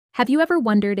Have you ever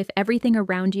wondered if everything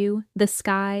around you, the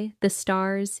sky, the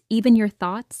stars, even your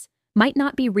thoughts, might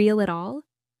not be real at all?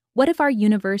 What if our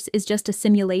universe is just a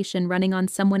simulation running on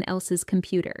someone else's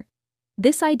computer?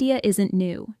 This idea isn't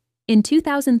new. In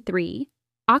 2003,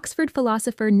 Oxford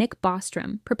philosopher Nick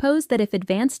Bostrom proposed that if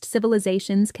advanced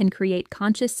civilizations can create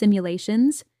conscious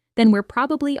simulations, then we're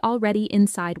probably already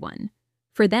inside one.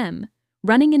 For them,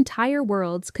 running entire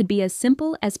worlds could be as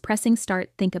simple as pressing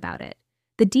start. Think about it.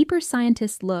 The deeper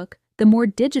scientists look, the more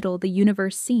digital the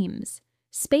universe seems.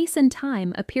 Space and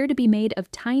time appear to be made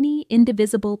of tiny,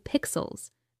 indivisible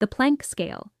pixels, the Planck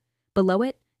scale. Below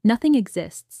it, nothing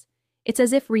exists. It's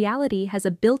as if reality has a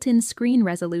built-in screen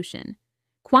resolution.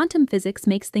 Quantum physics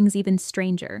makes things even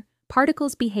stranger.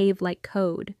 Particles behave like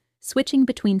code, switching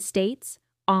between states,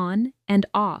 on and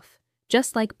off,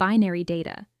 just like binary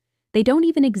data. They don't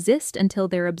even exist until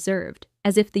they're observed,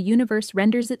 as if the universe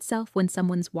renders itself when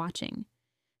someone's watching.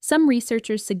 Some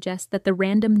researchers suggest that the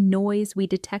random noise we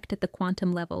detect at the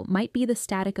quantum level might be the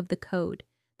static of the code,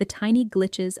 the tiny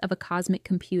glitches of a cosmic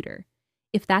computer.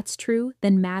 If that's true,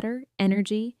 then matter,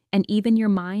 energy, and even your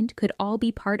mind could all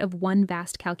be part of one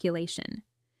vast calculation.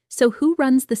 So who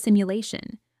runs the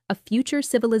simulation? A future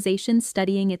civilization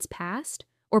studying its past?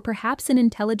 Or perhaps an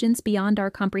intelligence beyond our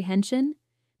comprehension?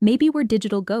 Maybe we're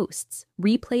digital ghosts,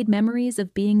 replayed memories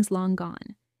of beings long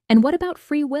gone. And what about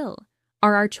free will?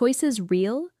 Are our choices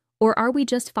real, or are we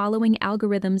just following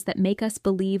algorithms that make us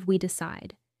believe we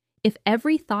decide? If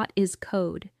every thought is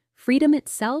code, freedom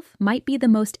itself might be the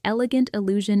most elegant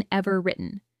illusion ever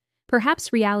written.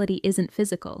 Perhaps reality isn't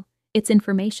physical, it's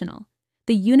informational.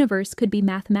 The universe could be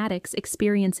mathematics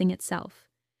experiencing itself.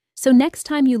 So next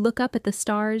time you look up at the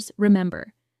stars,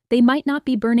 remember, they might not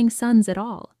be burning suns at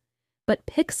all, but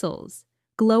pixels,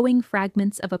 glowing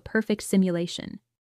fragments of a perfect simulation.